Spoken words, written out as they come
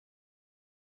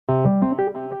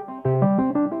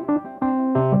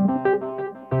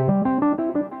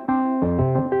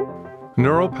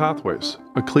Neuro Pathways,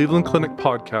 a Cleveland Clinic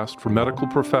podcast for medical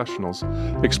professionals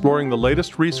exploring the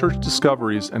latest research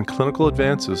discoveries and clinical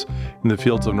advances in the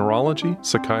fields of neurology,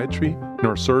 psychiatry,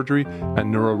 neurosurgery,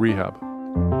 and neurorehab.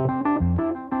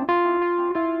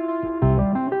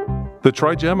 The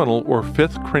trigeminal or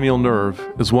fifth cranial nerve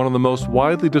is one of the most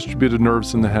widely distributed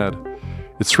nerves in the head.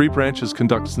 Its three branches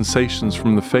conduct sensations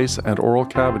from the face and oral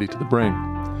cavity to the brain.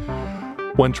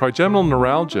 When trigeminal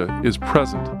neuralgia is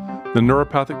present, the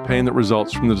neuropathic pain that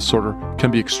results from the disorder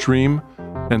can be extreme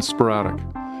and sporadic.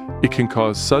 It can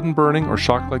cause sudden burning or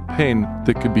shock-like pain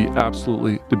that could be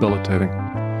absolutely debilitating.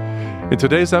 In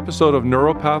today's episode of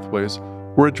Neuro Pathways,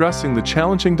 we're addressing the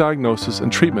challenging diagnosis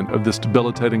and treatment of this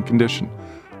debilitating condition,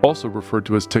 also referred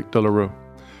to as tic douloureux.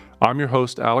 I'm your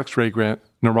host, Alex Raygrant,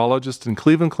 neurologist in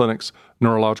Cleveland Clinic's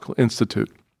Neurological Institute.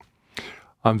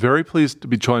 I'm very pleased to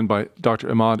be joined by Dr.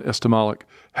 Emad Estemalik,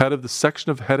 head of the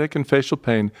section of headache and facial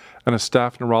pain and a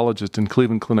staff neurologist in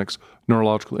Cleveland Clinic's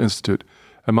Neurological Institute.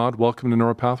 Emad, welcome to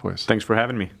Neuro Pathways. Thanks for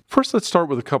having me. First, let's start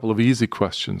with a couple of easy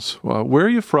questions. Where are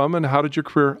you from and how did your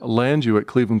career land you at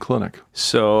Cleveland Clinic?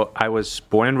 So I was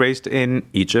born and raised in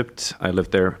Egypt. I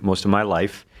lived there most of my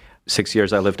life. 6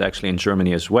 years I lived actually in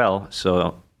Germany as well.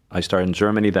 So I started in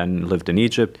Germany, then lived in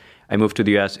Egypt. I moved to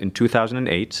the U.S. in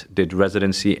 2008, did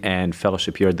residency and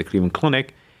fellowship here at the Cleveland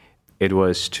Clinic. It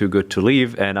was too good to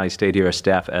leave, and I stayed here as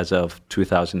staff as of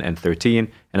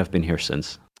 2013, and I've been here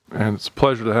since. And it's a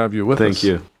pleasure to have you with us. Thank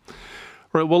you.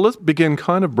 All right, well, let's begin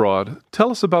kind of broad. Tell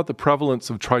us about the prevalence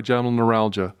of trigeminal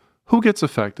neuralgia. Who gets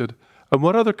affected, and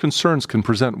what other concerns can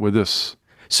present with this?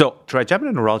 So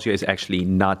trigeminal neuralgia is actually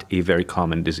not a very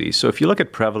common disease. So if you look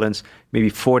at prevalence, maybe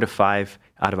 4 to 5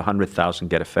 out of 100,000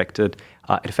 get affected.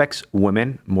 It affects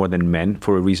women more than men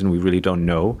for a reason we really don't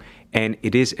know, and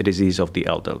it is a disease of the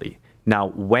elderly. Now,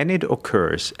 when it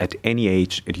occurs at any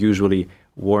age, it usually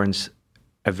warrants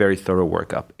a very thorough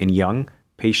workup. In young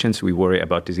patients, we worry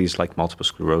about disease like multiple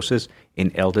sclerosis.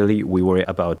 In elderly, we worry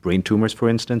about brain tumors, for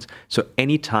instance. So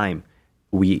anytime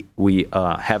we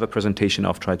have a presentation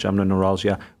of trigeminal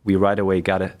neuralgia, we right away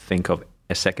got to think of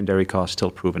a secondary cause still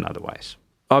proven otherwise.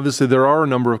 Obviously, there are a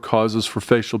number of causes for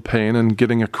facial pain, and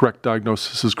getting a correct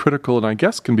diagnosis is critical and I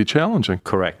guess can be challenging.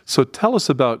 Correct. So tell us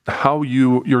about how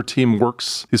your team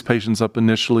works these patients up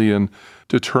initially and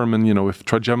determine, if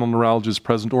trigeminal neuralgia is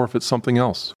present or if it's something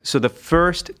else. So the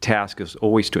first task is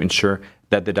always to ensure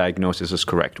that the diagnosis is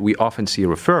correct. We often see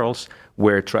referrals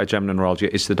where trigeminal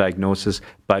neuralgia is the diagnosis,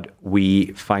 but we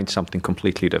find something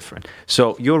completely different.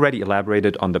 So you already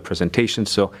elaborated on the presentation.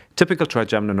 So typical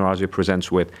trigeminal neuralgia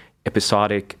presents with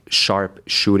episodic, sharp,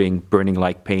 shooting,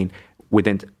 burning-like pain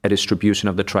within a distribution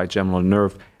of the trigeminal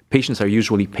nerve. Patients are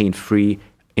usually pain-free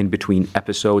in between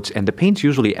episodes, and the pain's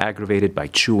usually aggravated by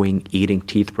chewing, eating,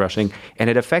 teeth brushing, and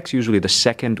it affects usually the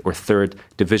second or third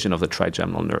division of the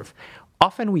trigeminal nerve.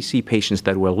 Often we see patients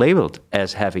that were labeled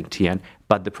as having TN,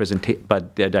 but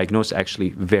the diagnosis actually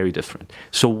very different.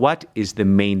 So what is the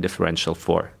main differential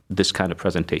for this kind of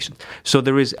presentation? So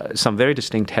there is some very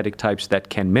distinct headache types that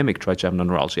can mimic trigeminal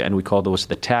neuralgia, and we call those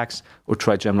the TACs or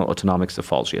trigeminal autonomic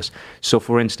cephalgias. So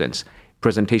for instance,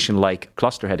 presentation like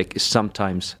cluster headache is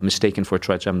sometimes mistaken for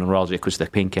trigeminal neuralgia because the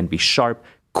pain can be sharp,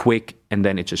 quick, and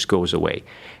then it just goes away.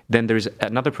 Then there's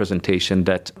another presentation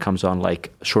that comes on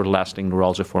like short-lasting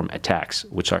neuralgia form attacks,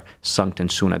 which are Sankt and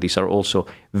Suna. These are also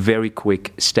very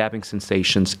quick stabbing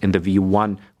sensations in the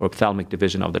V1 or ophthalmic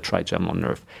division of the trigeminal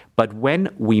nerve. But when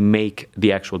we make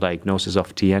the actual diagnosis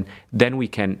of TN, then we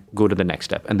can go to the next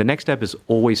step. And the next step is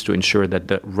always to ensure that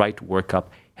the right workup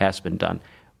has been done.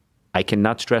 I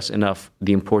cannot stress enough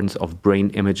the importance of brain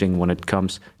imaging when it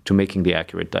comes to making the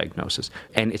accurate diagnosis.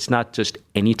 And it's not just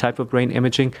any type of brain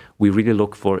imaging. We really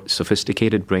look for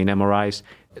sophisticated brain MRIs,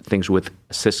 things with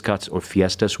cyst cuts or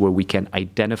fiestas, where we can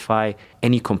identify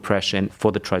any compression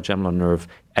for the trigeminal nerve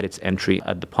at its entry,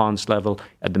 at the pons level,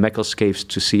 at the Meckel's caves,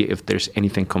 to see if there's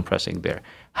anything compressing there.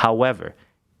 However,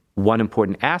 one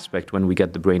important aspect when we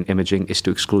get the brain imaging is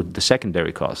to exclude the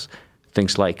secondary cause.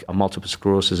 Things like multiple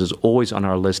sclerosis is always on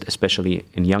our list, especially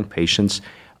in young patients.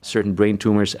 Certain brain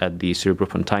tumors at the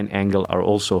cerebropontine angle are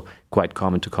also quite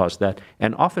common to cause that.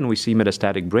 And often we see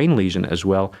metastatic brain lesion as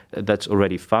well that's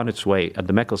already found its way at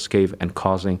the Meckel's cave and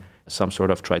causing some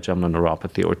sort of trigeminal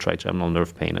neuropathy or trigeminal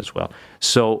nerve pain as well.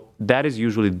 So that is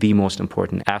usually the most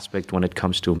important aspect when it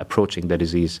comes to approaching the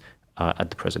disease at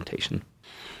the presentation.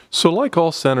 So like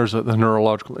all centers at the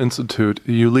Neurological Institute,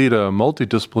 you lead a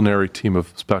multidisciplinary team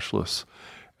of specialists,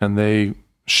 and they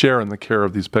share in the care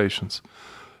of these patients.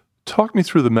 Talk me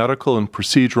through the medical and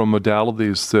procedural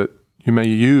modalities that you may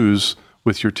use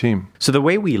with your team. So the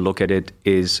way we look at it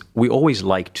is we always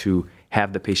like to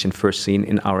have the patient first seen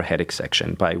in our headache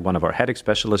section by one of our headache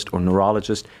specialists or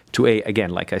neurologists to,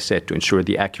 again, like I said, to ensure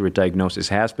the accurate diagnosis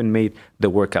has been made, the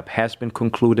workup has been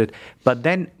concluded. But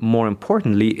then, more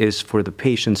importantly, is for the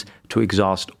patients to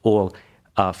exhaust all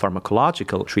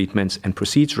pharmacological treatments and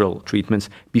procedural treatments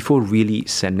before really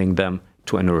sending them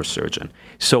to a neurosurgeon.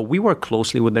 So we work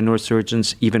closely with the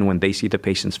neurosurgeons, even when they see the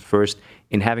patients first,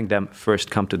 in having them first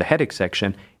come to the headache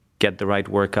section, get the right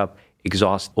workup,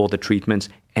 exhaust all the treatments,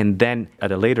 and then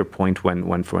at a later point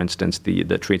when for instance, the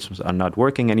treatments are not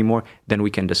working anymore, then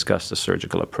we can discuss the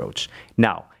surgical approach.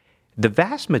 Now, the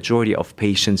vast majority of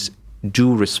patients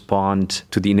do respond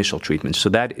to the initial treatment, so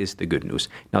that is the good news.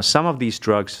 Now, some of these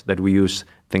drugs that we use,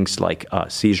 things like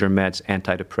seizure meds,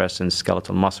 antidepressants,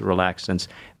 skeletal muscle relaxants,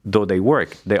 though they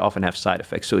work, they often have side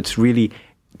effects. So it's really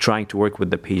trying to work with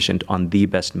the patient on the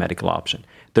best medical option.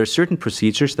 There are certain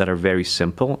procedures that are very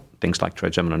simple, things like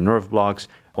trigeminal nerve blocks,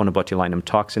 onabotulinum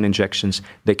toxin injections.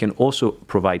 They can also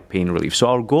provide pain relief. So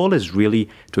our goal is really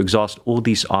to exhaust all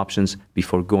these options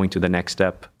before going to the next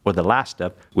step or the last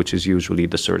step, which is usually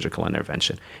the surgical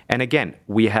intervention. And again,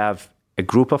 we have a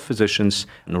group of physicians,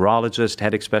 neurologists,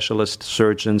 headache specialists,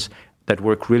 surgeons that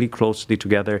work really closely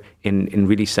together in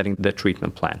really setting the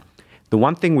treatment plan. The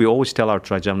one thing we always tell our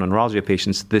trigeminal neuralgia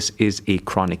patients, this is a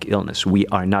chronic illness. We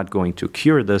are not going to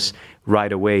cure this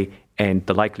right away, and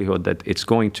the likelihood that it's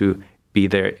going to be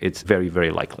there, it's very,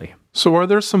 very likely. So are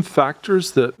there some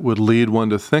factors that would lead one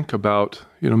to think about,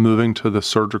 moving to the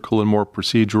surgical and more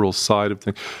procedural side of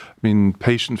things? I mean,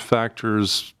 patient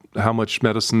factors, how much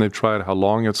medicine they've tried, how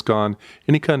long it's gone,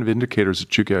 any kind of indicators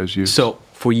that you guys use? So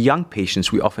for young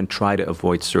patients, we often try to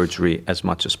avoid surgery as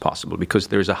much as possible because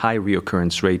there's a high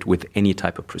reoccurrence rate with any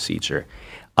type of procedure.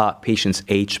 Patients'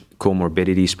 age,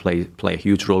 comorbidities play a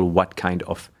huge role. What kind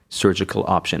of surgical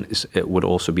option would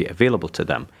also be available to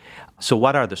them? So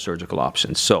what are the surgical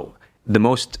options? So the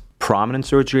most prominent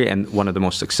surgery and one of the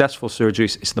most successful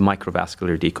surgeries is the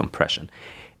microvascular decompression.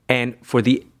 And for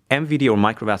the MVD or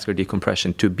microvascular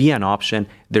decompression to be an option,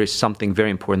 there is something very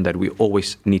important that we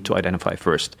always need to identify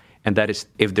first, and that is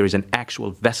if there is an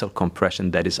actual vessel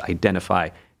compression that is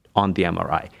identified on the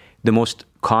MRI. The most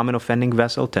common offending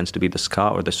vessel tends to be the SCA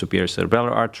or the superior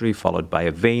cerebellar artery, followed by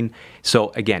a vein.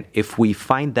 So again, if we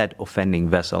find that offending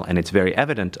vessel and it's very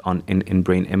evident in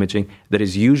brain imaging, that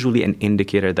is usually an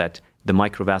indicator that the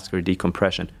microvascular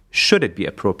decompression, should it be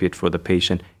appropriate for the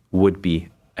patient, would be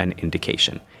an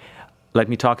indication. Let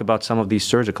me talk about some of these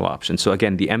surgical options. So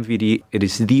again, the MVD, it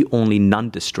is the only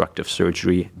non-destructive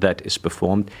surgery that is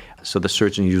performed. So the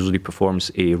surgeon usually performs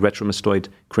a retromastoid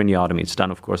craniotomy. It's done,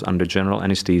 of course, under general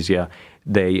anesthesia.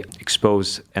 They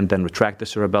expose and then retract the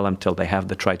cerebellum till they have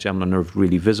the trigeminal nerve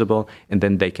really visible, and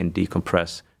then they can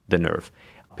decompress the nerve.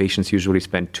 Patients usually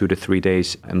spend 2 to 3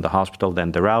 days in the hospital,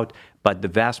 then they're out. But the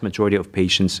vast majority of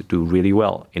patients do really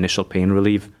well. Initial pain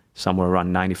relief, somewhere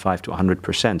around 95 to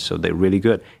 100%, so they're really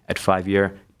good. At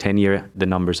 5-year, 10-year, the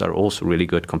numbers are also really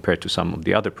good compared to some of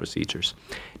the other procedures.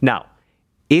 Now,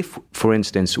 if, for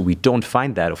instance, we don't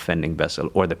find that offending vessel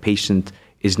or the patient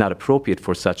is not appropriate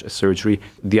for such a surgery,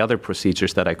 the other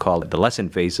procedures that I call the less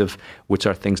invasive, which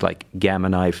are things like gamma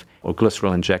knife or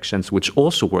glycerol injections, which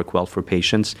also work well for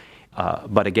patients.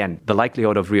 But again, the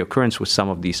likelihood of reoccurrence with some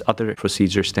of these other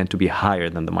procedures tend to be higher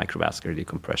than the microvascular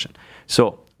decompression.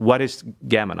 So what is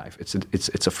gamma knife?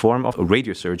 It's a form of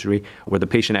radiosurgery where the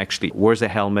patient actually wears a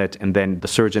helmet and then the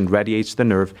surgeon radiates the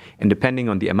nerve, and depending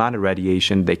on the amount of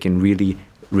radiation, they can really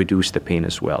reduce the pain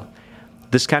as well.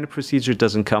 This kind of procedure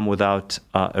doesn't come without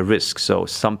a risk. So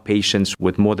some patients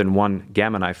with more than one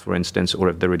gamma knife, for instance, or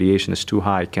if the radiation is too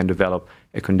high, can develop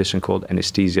a condition called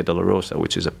anesthesia dolorosa,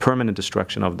 which is a permanent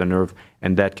destruction of the nerve,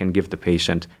 and that can give the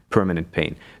patient permanent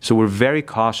pain. So we're very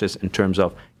cautious in terms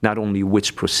of not only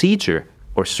which procedure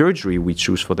or surgery we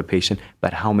choose for the patient,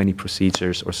 but how many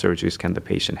procedures or surgeries can the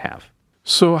patient have.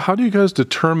 So how do you guys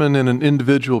determine in an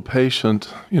individual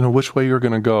patient, which way you're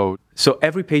going to go? So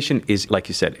every patient is, like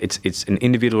you said, it's an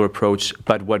individual approach,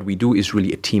 but what we do is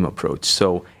really a team approach.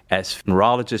 So as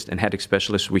neurologists and headache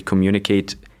specialists, we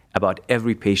communicate about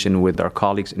every patient with our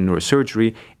colleagues in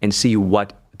neurosurgery and see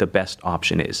what the best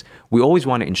option is. We always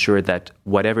want to ensure that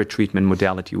whatever treatment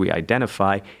modality we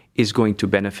identify is going to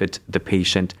benefit the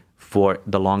patient for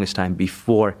the longest time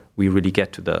before we really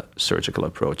get to the surgical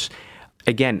approach.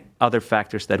 Again, other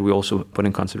factors that we also put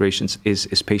in considerations is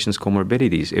patients'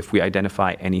 comorbidities. If we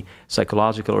identify any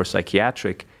psychological or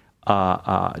psychiatric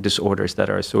disorders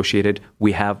that are associated,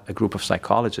 we have a group of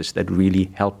psychologists that really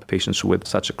help patients with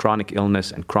such a chronic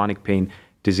illness and chronic pain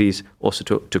disease also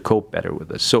to cope better with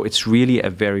this. So it's really a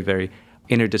very, very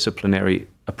interdisciplinary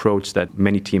approach that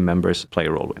many team members play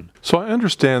a role in. So I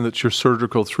understand that your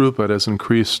surgical throughput has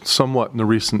increased somewhat in the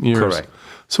recent years. Correct.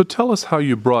 So tell us how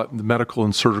you brought the medical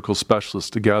and surgical specialists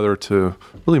together to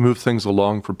really move things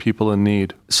along for people in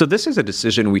need. So this is a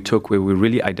decision we took where we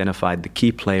really identified the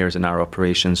key players in our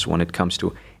operations when it comes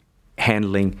to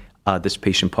handling this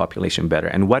patient population better.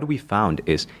 And what we found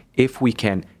is if we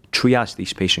can triage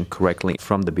these patients correctly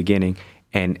from the beginning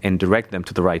and direct them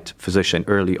to the right physician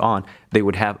early on, they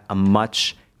would have a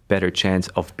much better chance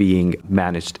of being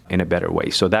managed in a better way.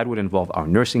 So that would involve our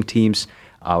nursing teams,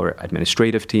 our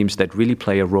administrative teams that really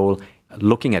play a role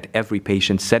looking at every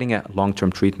patient, setting a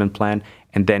long-term treatment plan,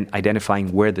 and then identifying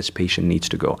where this patient needs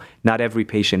to go. Not every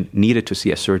patient needed to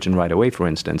see a surgeon right away, for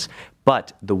instance,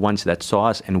 but the ones that saw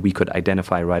us and we could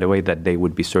identify right away that they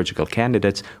would be surgical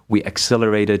candidates, we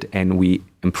accelerated and we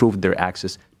improved their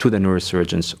access to the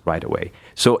neurosurgeons right away.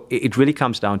 So it really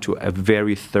comes down to a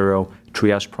very thorough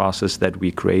triage process that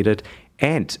we created.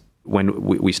 And when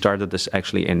we started this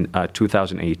actually in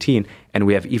 2018, and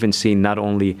we have even seen not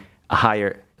only a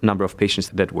higher number of patients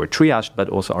that were triaged, but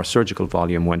also our surgical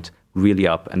volume went really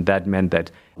up. And that meant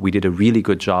that we did a really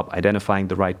good job identifying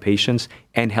the right patients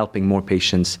and helping more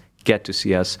patients get to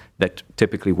see us that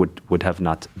typically would have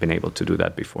not been able to do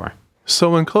that before.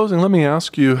 So in closing, let me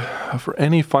ask you for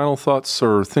any final thoughts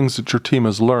or things that your team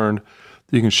has learned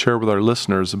that you can share with our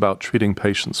listeners about treating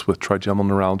patients with trigeminal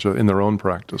neuralgia in their own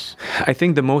practice. I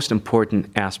think the most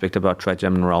important aspect about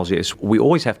trigeminal neuralgia is we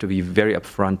always have to be very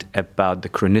upfront about the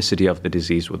chronicity of the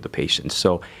disease with the patient.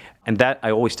 And that I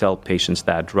always tell patients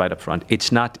that right up front,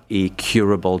 it's not a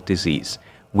curable disease.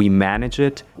 We manage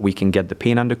it, we can get the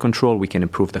pain under control, we can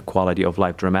improve the quality of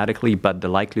life dramatically, but the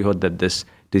likelihood that this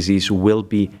disease will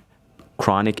be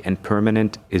chronic and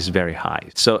permanent is very high.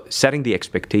 So setting the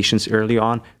expectations early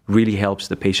on really helps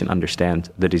the patient understand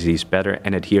the disease better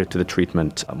and adhere to the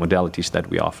treatment modalities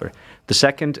that we offer. The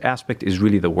second aspect is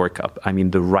really the workup. I mean,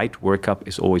 the right workup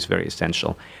is always very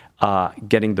essential.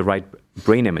 Getting the right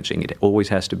brain imaging. It always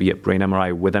has to be a brain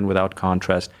MRI with and without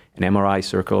contrast, an MRI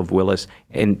circle of Willis.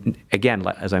 And again,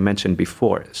 as I mentioned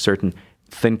before, certain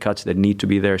thin cuts that need to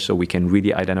be there so we can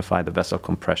really identify the vessel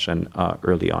compression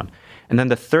early on. And then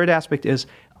the third aspect is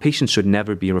patients should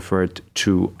never be referred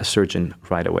to a surgeon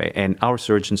right away. And our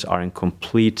surgeons are in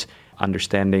complete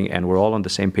understanding, and we're all on the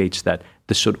same page that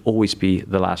this should always be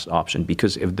the last option,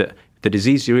 because if the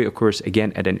disease reoccurs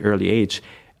again at an early age,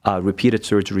 repeated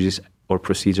surgeries or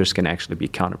procedures can actually be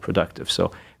counterproductive.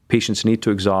 So patients need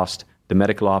to exhaust the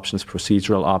medical options,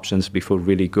 procedural options before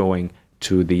really going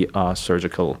to the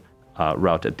surgical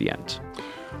route at the end.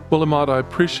 Well, Emad, I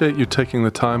appreciate you taking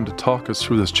the time to talk us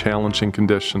through this challenging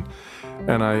condition,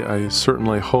 and I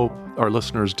certainly hope our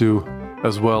listeners do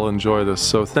as well enjoy this.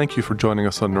 So thank you for joining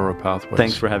us on Neuro Pathways.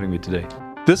 Thanks for having me today.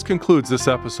 This concludes this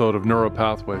episode of Neuro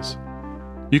Pathways.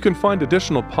 You can find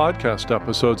additional podcast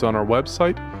episodes on our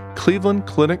website,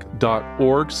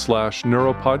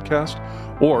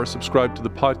 clevelandclinic.org/neuropodcast, or subscribe to the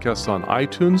podcast on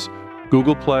iTunes,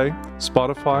 Google Play,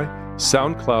 Spotify,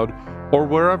 SoundCloud, or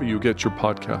wherever you get your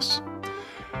podcasts.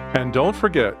 And don't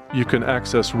forget, you can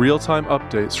access real-time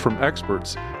updates from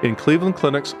experts in Cleveland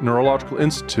Clinic's Neurological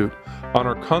Institute on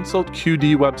our Consult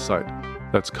QD website.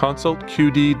 That's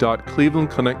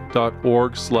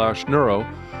consultqd.clevelandclinic.org/neuro,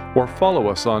 or follow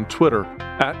us on Twitter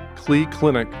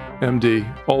 @CleClinicMD,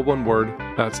 all one word.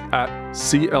 That's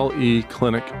 @CLE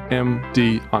Clinic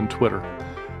MD on Twitter.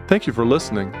 Thank you for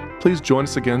listening. Please join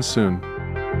us again soon.